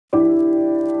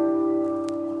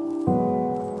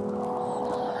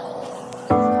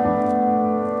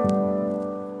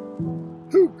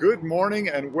morning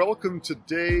and welcome to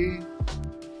day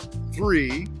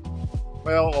 3.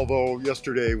 Well, although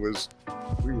yesterday we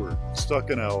were stuck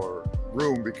in our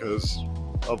room because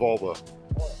of all the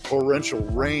torrential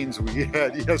rains we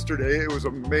had yesterday. It was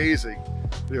amazing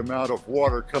the amount of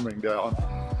water coming down.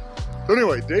 So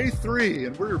anyway, day 3,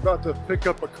 and we're about to pick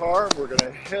up a car and we're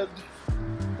gonna head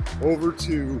over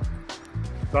to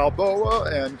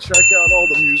Balboa and check out all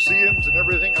the museums and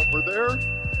everything over there.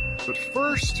 But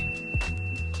first,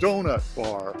 donut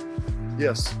bar.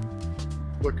 Yes,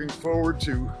 looking forward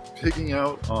to pigging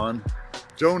out on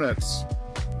donuts.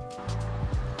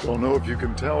 Don't know if you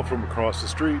can tell from across the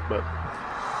street, but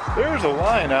there's a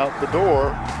line out the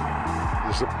door.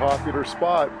 This is a popular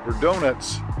spot for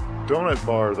donuts. Donut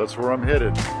bar, that's where I'm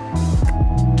headed.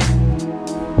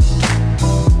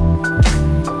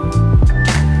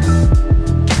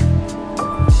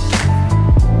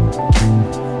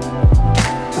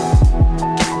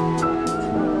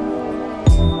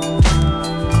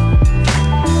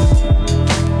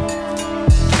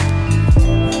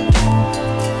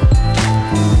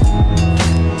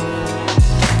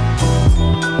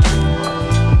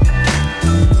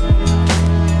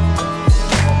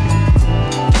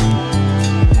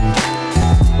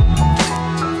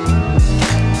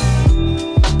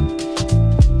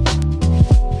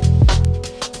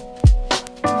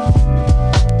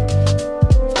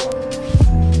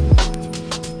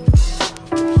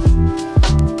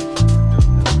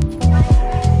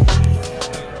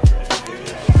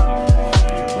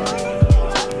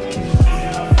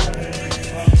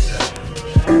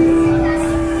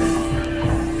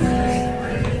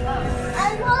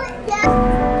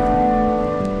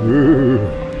 Ooh,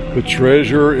 the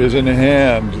treasure is in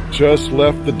hand. Just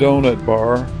left the donut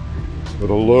bar with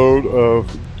a load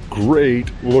of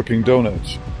great looking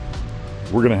donuts.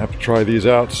 We're gonna have to try these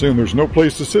out soon. There's no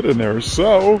place to sit in there,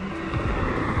 so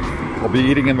I'll be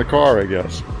eating in the car, I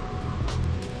guess.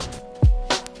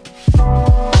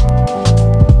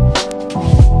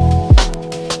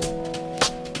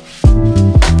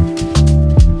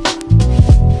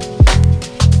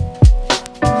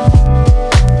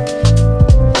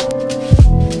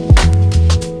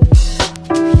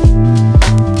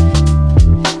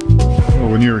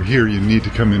 When you're here, you need to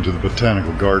come into the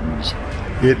Botanical Gardens.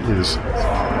 It is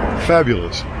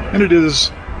fabulous, and it is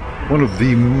one of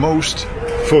the most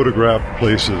photographed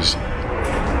places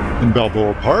in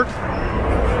Balboa Park,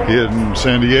 in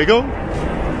San Diego.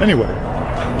 Anyway,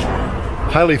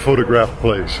 highly photographed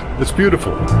place. It's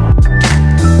beautiful.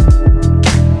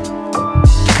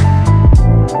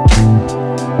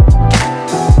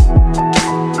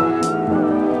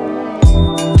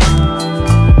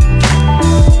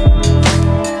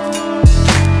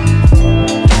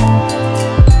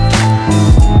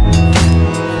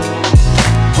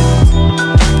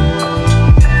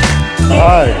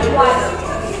 Hi.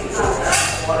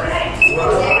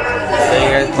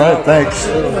 All right, thanks.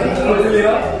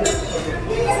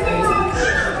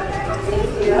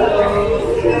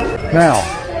 Now,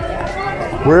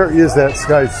 where is that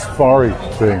Sky Safari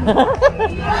thing?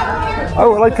 I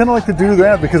would kind of like to do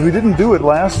that because we didn't do it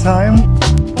last time.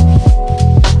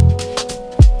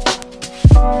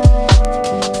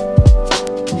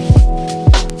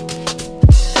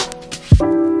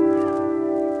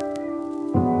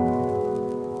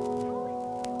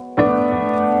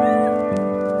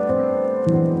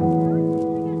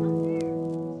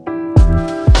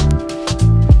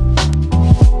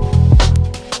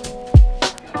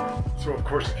 So of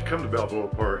course, if you come to Balboa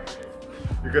Park,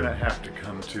 you're gonna have to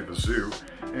come to the zoo,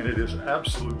 and it is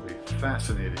absolutely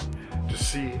fascinating to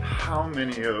see how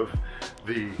many of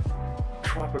the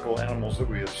tropical animals that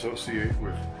we associate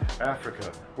with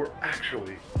Africa were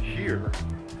actually here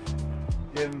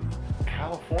in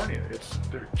California. It's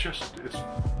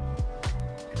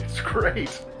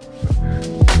great.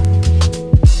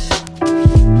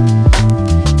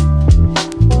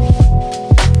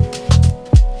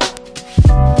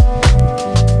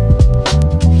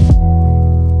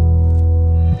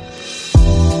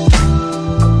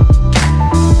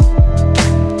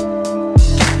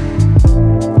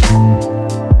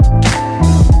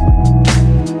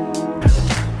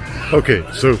 Okay,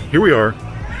 so here we are.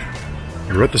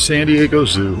 We're at the San Diego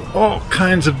Zoo. All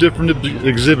kinds of different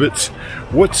exhibits.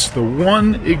 What's the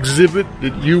one exhibit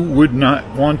that you would not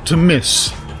want to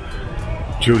miss?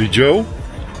 Jody Joe?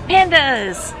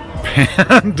 Pandas!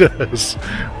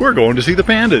 Pandas! We're going to see the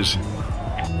pandas.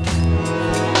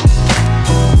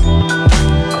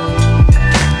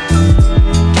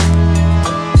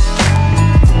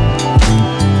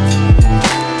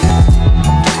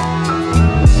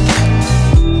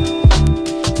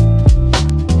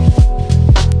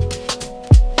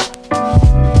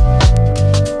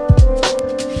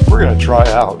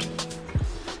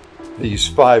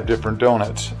 5 different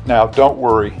donuts. Now, don't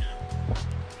worry.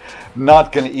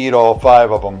 Not going to eat all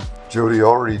 5 of them. Jody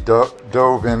already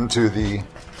dove into the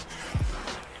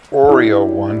Oreo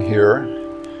one here.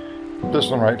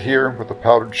 This one right here with the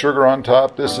powdered sugar on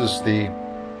top. This is the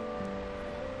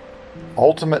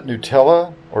Ultimate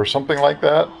Nutella or something like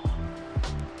that.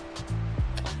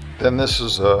 Then this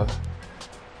is a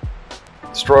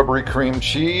strawberry cream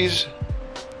cheese.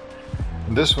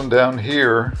 And this one down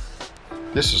here,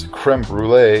 this is the creme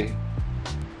brulee.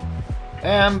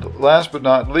 And last but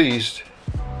not least,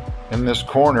 in this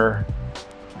corner,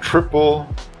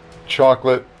 triple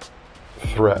chocolate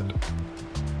thread.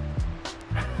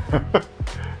 I'm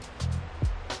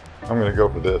going to go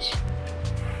for this.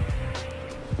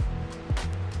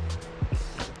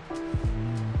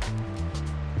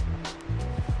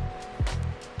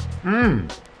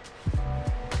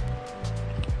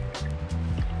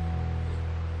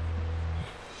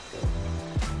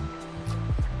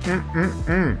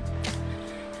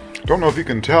 Don't know if you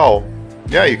can tell.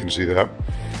 Yeah, you can see that.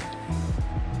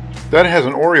 That has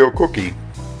an Oreo cookie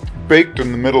baked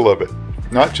in the middle of it,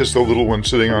 not just the little one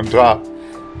sitting on top.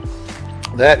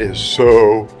 That is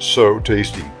so, so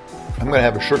tasty. I'm going to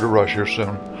have a sugar rush here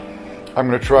soon. I'm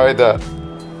going to try that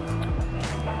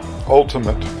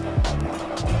Ultimate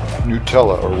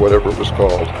Nutella or whatever it was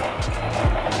called.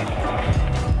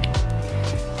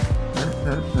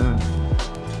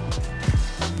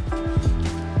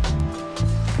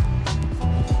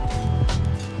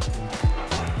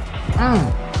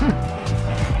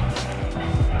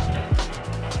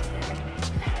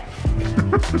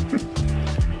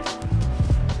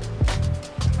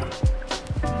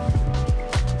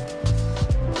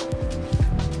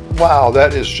 Wow,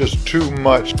 that is just too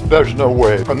much. There's no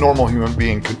way a normal human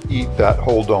being could eat that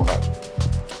whole donut.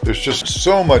 There's just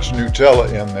so much Nutella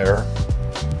in there.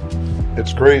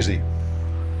 It's crazy.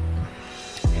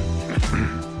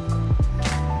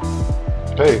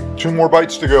 Hey, 2 more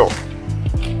bites to go.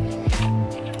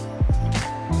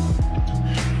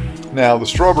 Now, the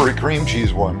strawberry cream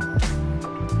cheese one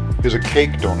is a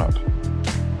cake donut,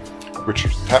 which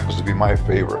happens to be my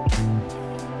favorite.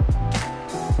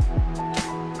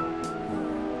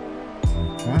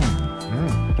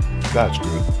 That's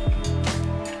good.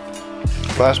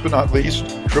 Last but not least,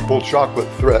 triple chocolate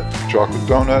threat. Chocolate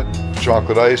donut,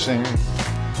 chocolate icing,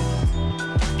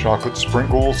 chocolate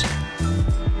sprinkles.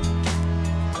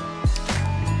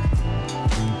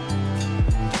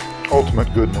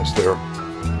 Ultimate goodness there.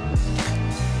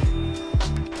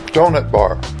 Donut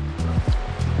bar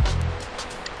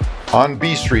on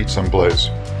B Street someplace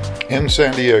in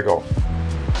San Diego.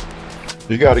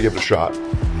 You got to give it a shot.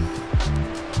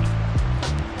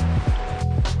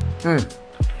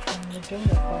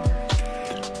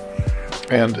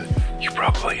 And you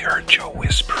probably heard Joe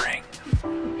whispering.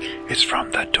 It's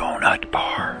from the donut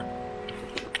bar.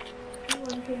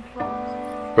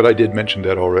 But I did mention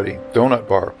that already. Donut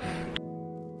bar.